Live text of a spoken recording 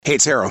Hey,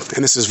 it's Arrow,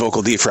 and this is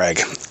Vocal Defrag.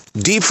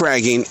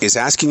 Defragging is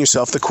asking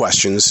yourself the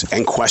questions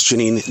and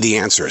questioning the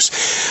answers.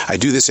 I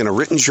do this in a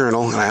written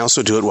journal, and I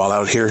also do it while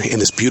out here in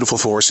this beautiful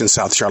forest in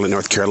South Charlotte,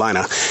 North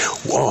Carolina.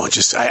 Whoa,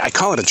 I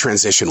call it a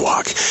transition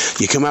walk.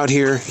 You come out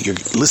here, you're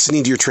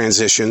listening to your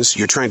transitions,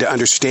 you're trying to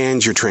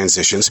understand your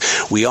transitions.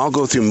 We all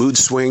go through mood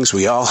swings,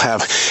 we all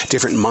have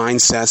different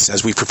mindsets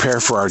as we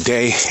prepare for our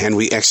day, and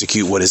we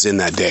execute what is in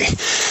that day.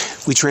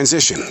 We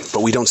transition,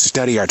 but we don't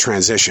study our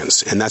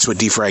transitions, and that's what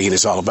defragging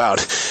is all about,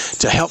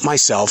 to help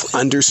myself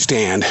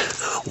understand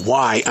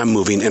why I'm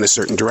moving in a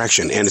certain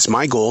direction. And it's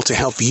my goal to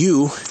help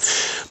you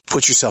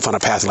put yourself on a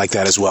path like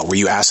that as well, where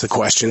you ask the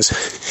questions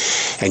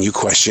and you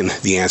question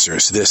the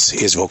answers. This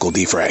is Vocal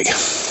Defrag.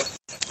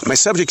 My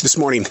subject this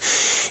morning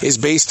is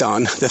based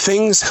on the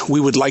things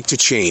we would like to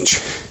change,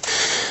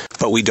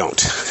 but we don't.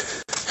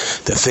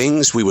 The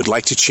things we would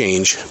like to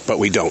change, but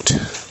we don't.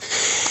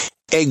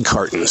 Egg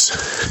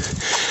cartons.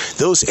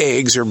 Those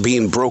eggs are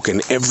being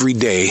broken every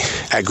day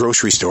at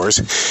grocery stores,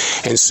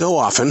 and so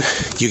often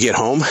you get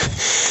home,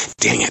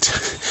 dang it,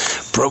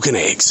 broken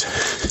eggs.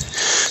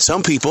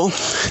 Some people,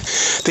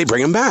 they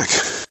bring them back.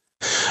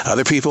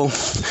 Other people,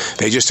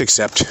 they just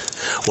accept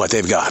what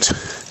they've got.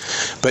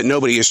 But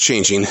nobody is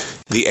changing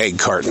the egg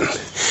carton.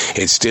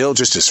 It's still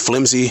just as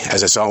flimsy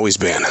as it's always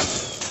been.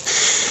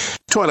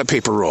 Toilet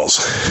paper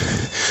rolls.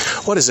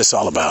 What is this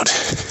all about?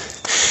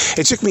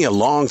 It took me a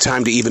long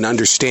time to even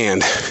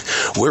understand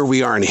where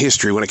we are in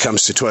history when it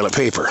comes to toilet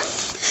paper.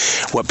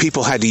 What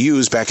people had to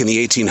use back in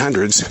the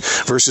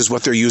 1800s versus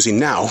what they're using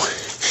now.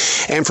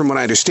 And from what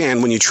I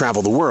understand, when you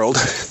travel the world,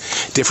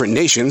 different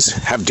nations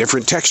have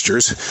different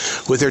textures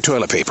with their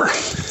toilet paper.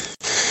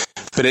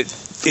 But it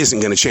isn't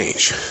going to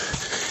change.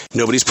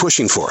 Nobody's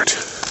pushing for it.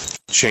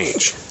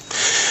 Change.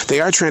 They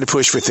are trying to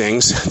push for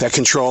things that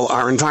control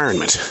our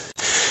environment.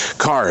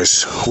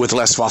 Cars with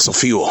less fossil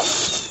fuel.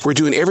 We're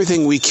doing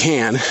everything we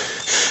can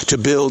to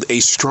build a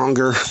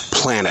stronger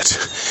planet.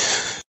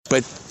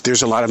 But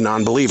there's a lot of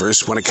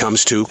non-believers when it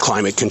comes to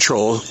climate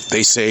control.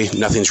 They say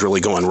nothing's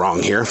really going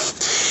wrong here,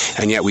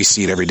 and yet we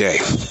see it every day.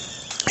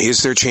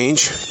 Is there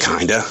change?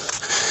 Kinda,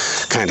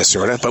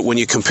 sorta. But when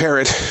you compare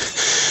it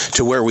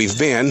to where we've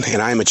been,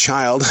 and I'm a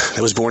child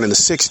that was born in the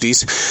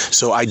 60s,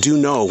 so I do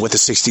know what the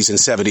 60s and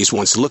 70s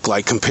once looked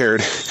like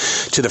compared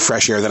to the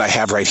fresh air that I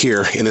have right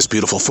here in this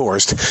beautiful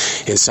forest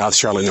in South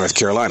Charlotte, North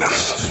Carolina.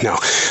 Now,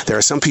 there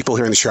are some people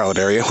here in the Charlotte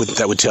area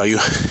that would tell you,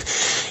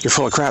 you're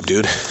full of crap,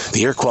 dude.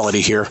 The air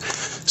quality here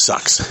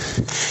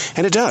sucks.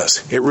 And it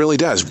does. It really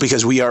does,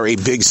 because we are a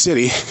big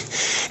city,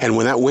 and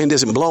when that wind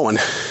isn't blowing,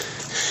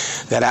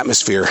 that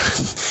atmosphere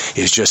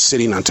is just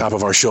sitting on top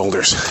of our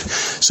shoulders.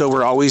 So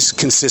we're always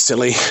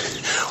consistently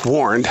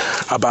warned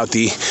about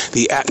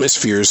the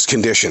atmosphere's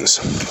conditions.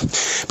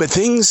 But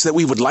things that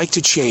we would like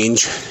to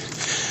change,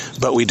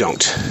 but we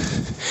don't.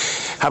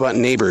 How about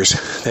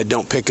neighbors that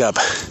don't pick up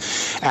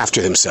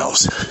after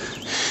themselves?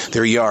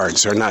 Their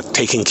yards are not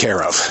taken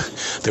care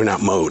of. They're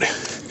not mowed.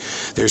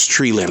 There's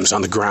tree limbs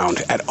on the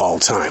ground at all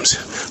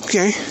times.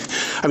 Okay,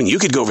 I mean, you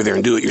could go over there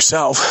and do it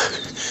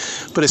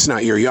yourself, but it's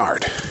not your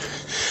yard.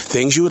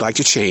 Things you would like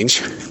to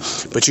change,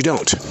 but you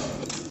don't.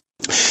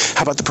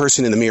 How about the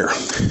person in the mirror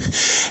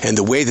and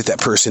the way that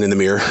person in the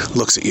mirror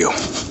looks at you,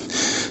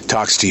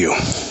 talks to you,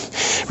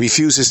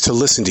 refuses to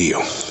listen to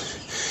you?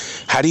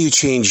 How do you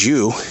change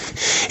you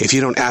if you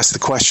don't ask the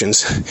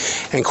questions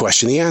and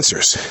question the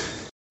answers?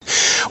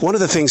 One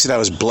of the things that I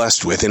was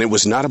blessed with, and it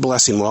was not a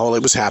blessing while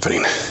it was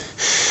happening,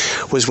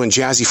 was when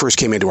Jazzy first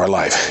came into our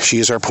life. She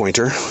is our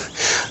pointer,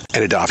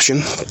 an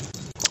adoption,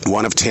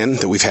 one of 10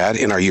 that we've had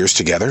in our years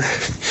together.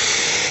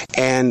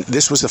 And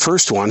this was the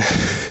first one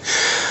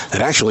that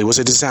actually was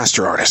a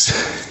disaster artist.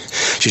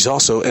 She's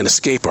also an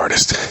escape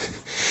artist.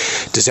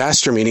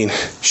 Disaster meaning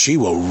she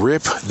will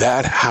rip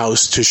that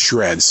house to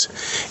shreds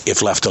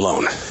if left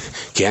alone.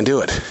 Can't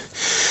do it.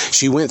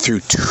 She went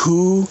through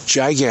 2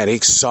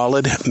 gigantic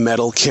solid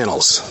metal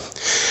kennels.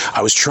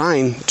 I was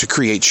trying to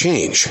create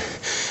change,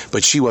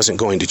 but she wasn't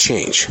going to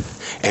change.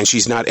 And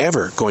she's not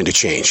ever going to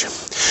change.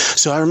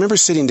 So I remember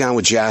sitting down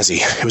with Jazzy.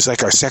 It was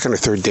like our second or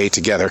third day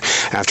together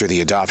after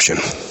the adoption.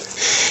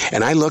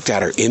 And I looked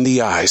at her in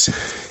the eyes.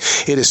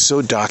 It is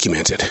so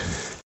documented.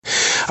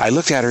 I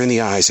looked at her in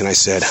the eyes and I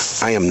said,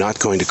 I am not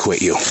going to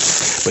quit you,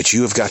 but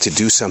you have got to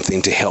do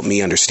something to help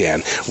me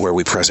understand where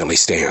we presently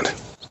stand.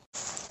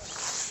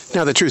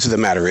 Now, the truth of the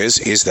matter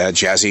is that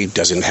Jazzy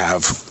doesn't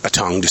have a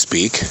tongue to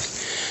speak,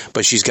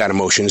 but she's got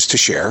emotions to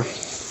share.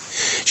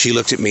 She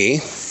looked at me,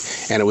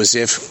 and it was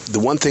as if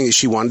the one thing that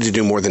she wanted to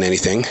do more than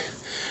anything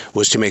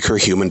was to make her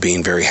human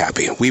being very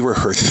happy. We were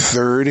her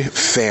third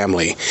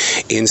family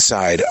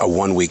inside a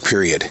 1-week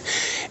period.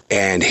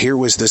 And here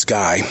was this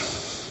guy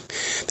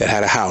that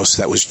had a house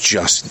that was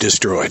just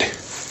destroyed.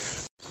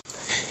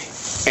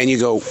 And you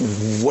go,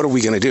 what are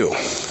we going to do?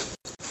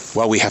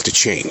 Well, we have to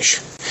change.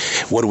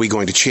 What are we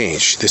going to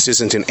change? This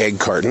isn't an egg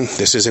carton.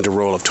 This isn't a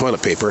roll of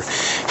toilet paper.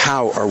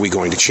 How are we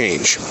going to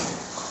change?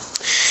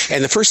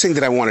 And the first thing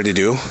that I wanted to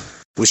do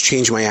was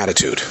change my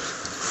attitude.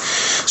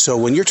 So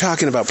when you're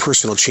talking about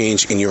personal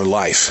change in your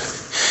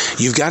life,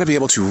 You've got to be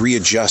able to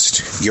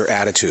readjust your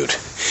attitude,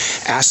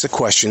 ask the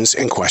questions,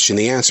 and question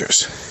the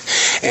answers.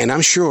 And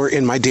I'm sure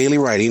in my daily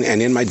writing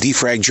and in my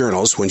Frag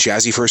journals, when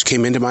Jazzy first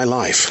came into my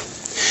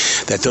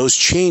life, that those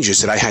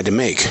changes that I had to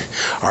make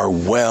are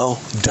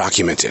well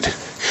documented,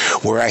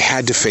 where I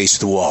had to face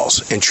the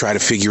walls and try to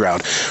figure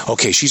out,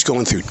 okay, she's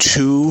going through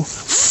 2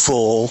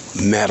 full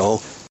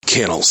metal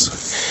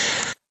kennels.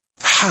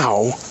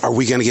 How are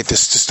we going to get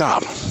this to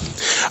stop?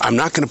 I'm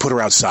not going to put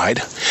her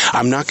outside.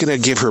 I'm not going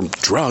to give her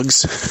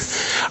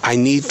drugs. I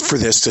need for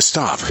this to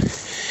stop.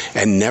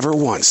 And never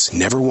once,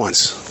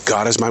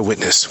 God is my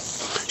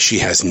witness, she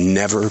has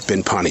never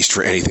been punished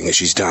for anything that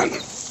she's done.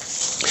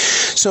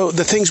 So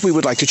the things we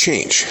would like to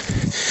change,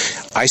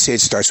 I say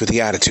it starts with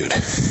the attitude.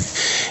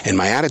 And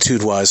my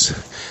attitude was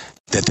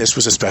that this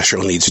was a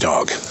special needs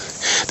dog.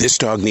 This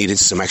dog needed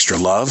some extra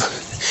love,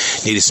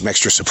 needed some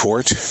extra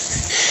support,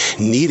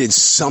 needed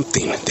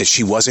something that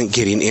she wasn't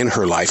getting in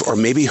her life, or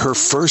maybe her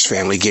first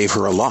family gave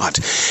her a lot,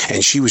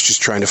 and she was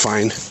just trying to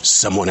find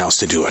someone else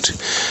to do it,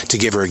 to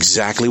give her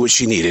exactly what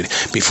she needed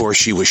before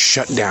she was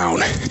shut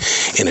down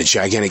in a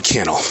gigantic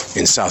kennel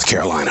in South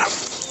Carolina.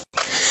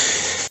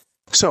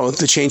 So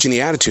the change in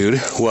the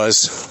attitude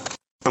was,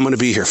 I'm going to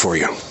be here for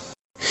you.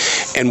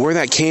 And where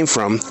that came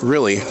from,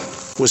 really,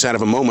 was out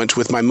of a moment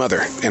with my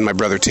mother and my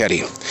brother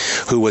Teddy,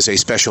 who was a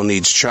special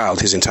needs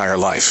child his entire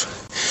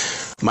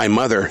life. My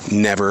mother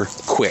never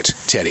quit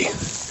Teddy.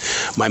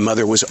 My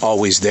mother was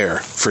always there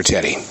for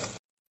Teddy.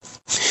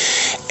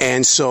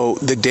 And so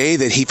the day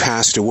that he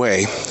passed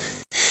away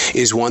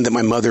is one that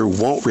my mother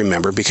won't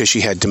remember because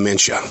she had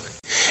dementia.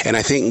 And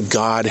I think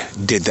God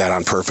did that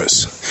on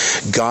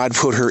purpose. God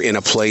put her in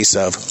a place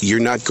of, you're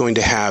not going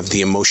to have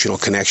the emotional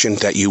connection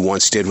that you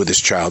once did with this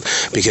child,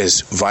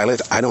 because,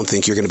 Violet, I don't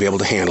think you're going to be able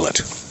to handle it.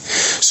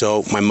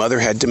 So my mother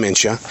had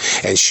dementia,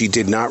 and she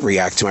did not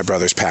react to my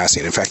brother's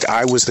passing. In fact,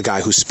 I was the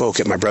guy who spoke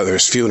at my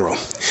brother's funeral.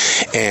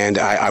 And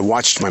I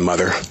watched my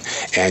mother,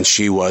 and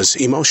she was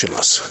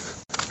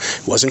emotionless.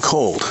 Wasn't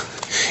cold.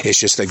 It's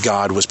just that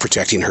God was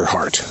protecting her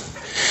heart.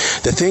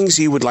 The things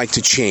you would like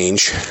to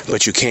change,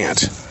 but you can't.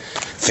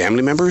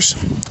 Family members?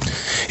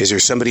 Is there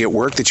somebody at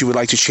work that you would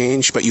like to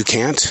change, but you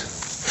can't?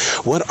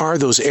 What are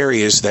those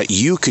areas that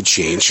you could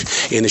change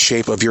in the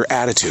shape of your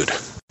attitude?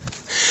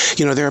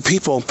 You know, there are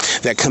people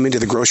that come into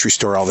the grocery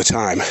store all the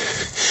time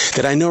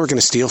that I know are going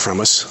to steal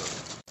from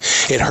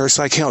us. It hurts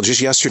like hell.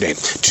 Just yesterday,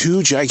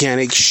 2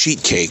 gigantic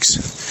sheet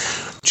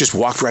cakes just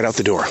walked right out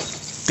the door.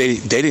 They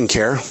didn't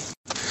care.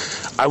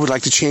 I would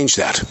like to change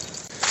that,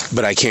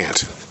 but I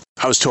can't.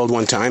 I was told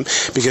one time,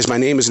 because my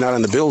name is not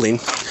on the building,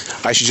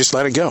 I should just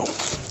let it go.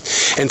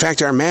 In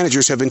fact, our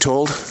managers have been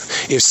told,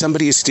 if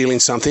somebody is stealing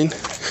something,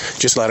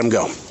 just let them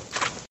go.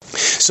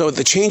 So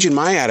the change in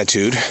my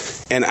attitude,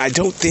 and I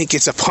don't think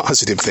it's a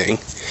positive thing,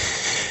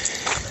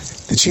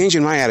 the change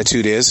in my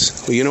attitude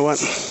is, well, you know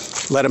what?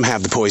 Let them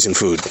have the poison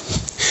food.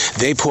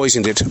 They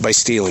poisoned it by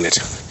stealing it.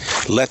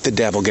 Let the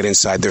devil get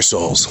inside their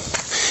souls.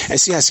 And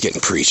see, that's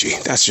getting preachy.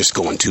 That's just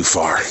going too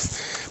far.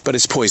 But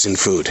it's poisoned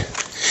food.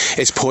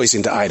 It's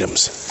poisoned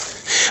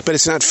items. But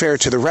it's not fair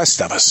to the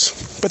rest of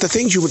us. But the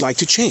things you would like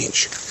to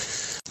change,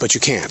 but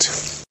you can't.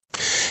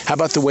 How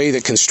about the way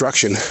that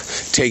construction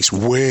takes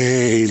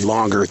way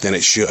longer than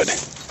it should?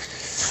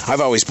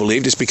 I've always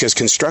believed it's because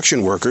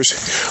construction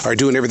workers are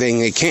doing everything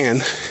they can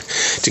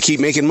to keep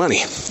making money.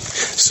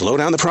 Slow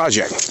down the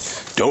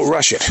project. Don't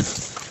rush it.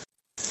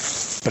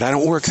 But I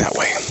don't work that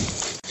way,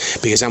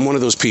 because I'm one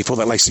of those people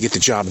that likes to get the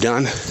job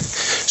done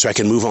so I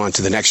can move on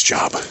to the next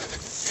job.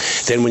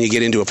 Then when you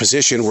get into a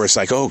position where it's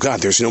like, oh God,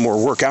 there's no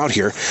more work out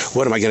here,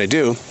 what am I going to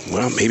do?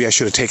 Well, maybe I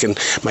should have taken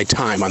my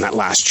time on that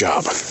last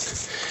job.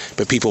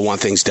 But people want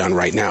things done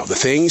right now. The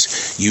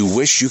things you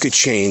wish you could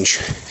change,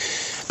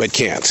 but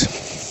can't.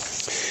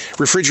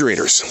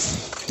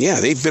 Refrigerators.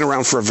 Yeah, they've been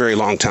around for a very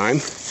long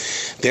time.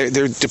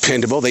 They're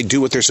dependable. They do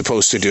what they're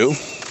supposed to do.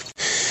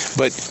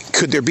 But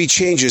could there be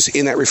changes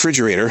in that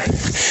refrigerator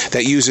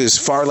that uses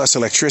far less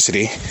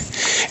electricity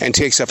and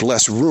takes up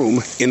less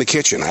room in the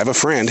kitchen? I have a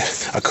friend,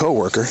 a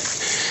coworker,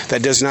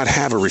 that does not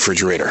have a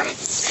refrigerator.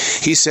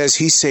 He says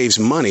he saves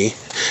money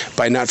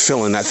by not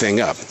filling that thing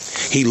up.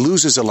 He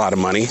loses a lot of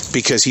money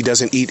because he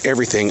doesn't eat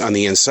everything on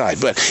the inside.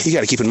 But you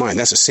got to keep in mind,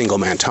 that's a single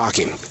man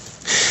talking.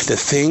 The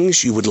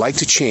things you would like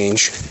to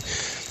change,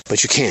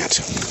 but you can't.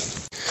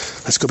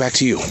 Let's go back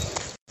to you.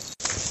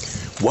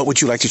 What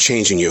would you like to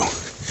change in you,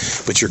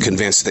 but you're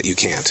convinced that you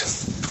can't?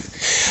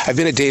 I've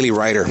been a daily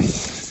writer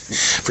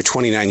for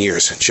 29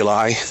 years,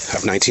 July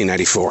of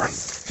 1994.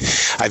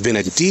 I've been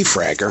a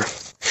defragger,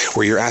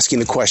 where you're asking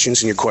the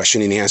questions and you're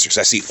questioning the answers.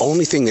 That's the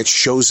only thing that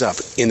shows up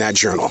in that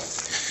journal.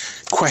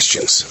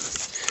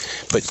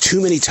 Questions. But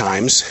too many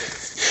times,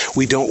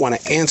 we don't want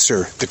to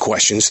answer the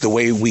questions the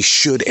way we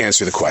should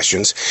answer the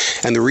questions.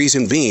 And the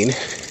reason being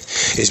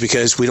is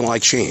because we don't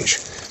like change.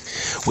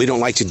 We don't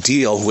like to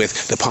deal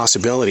with the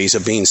possibilities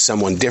of being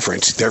someone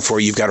different. Therefore,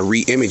 you've got to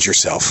re-image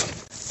yourself.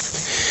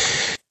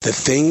 The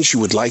things you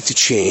would like to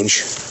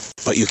change,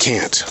 but you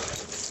can't.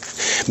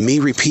 Me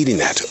repeating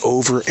that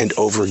over and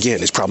over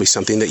again is probably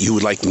something that you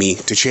would like me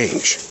to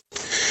change.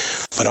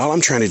 But all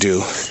I'm trying to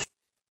do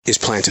is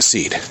plant a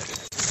seed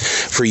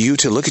for you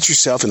to look at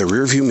yourself in the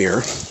rearview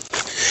mirror,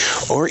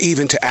 or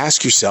even to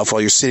ask yourself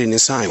while you're sitting in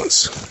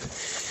silence,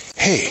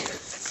 hey,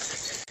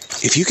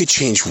 if you could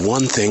change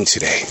one thing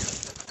today,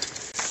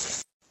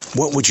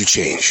 what would you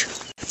change?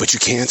 But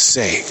you can't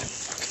say,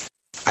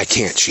 I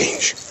can't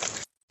change.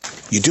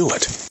 You do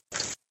it.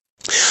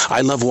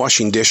 I love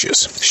washing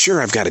dishes.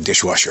 Sure, I've got a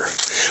dishwasher,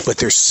 but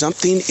there's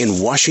something in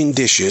washing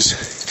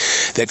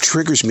dishes that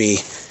triggers me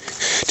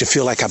to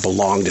feel like I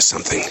belong to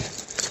something.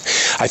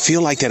 I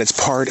feel like that it's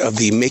part of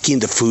the making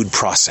the food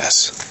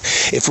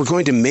process. If we're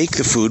going to make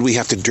the food, we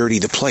have to dirty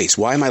the plates.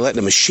 Why am I letting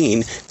a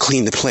machine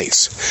clean the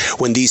plates?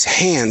 When these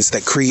hands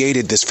that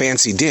created this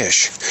fancy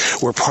dish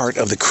were part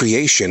of the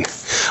creation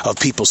of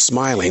people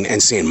smiling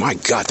and saying, my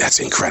God, that's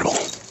incredible.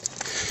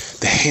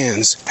 The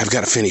hands have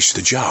got to finish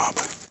the job.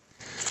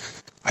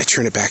 I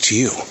turn it back to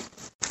you.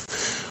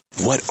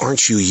 What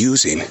aren't you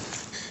using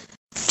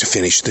to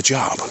finish the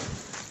job?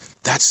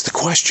 That's the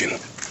question.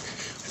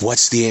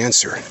 What's the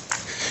answer?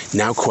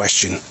 Now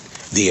question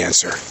the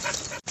answer.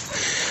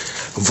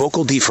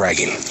 Vocal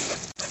defragging.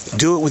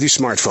 Do it with your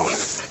smartphone.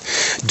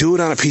 Do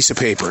it on a piece of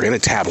paper, in a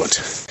tablet.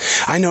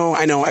 I know,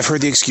 I've heard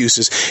the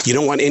excuses. You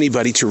don't want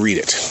anybody to read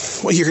it.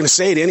 Well, you're going to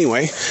say it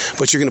anyway,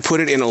 but you're going to put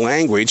it in a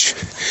language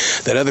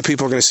that other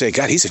people are going to say,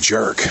 God, he's a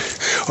jerk.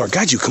 Or,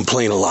 God, you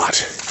complain a lot.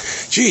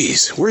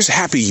 Geez, where's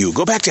happy you?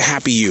 Go back to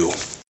happy you.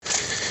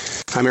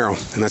 I'm Errol,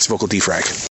 and that's Vocal Defrag.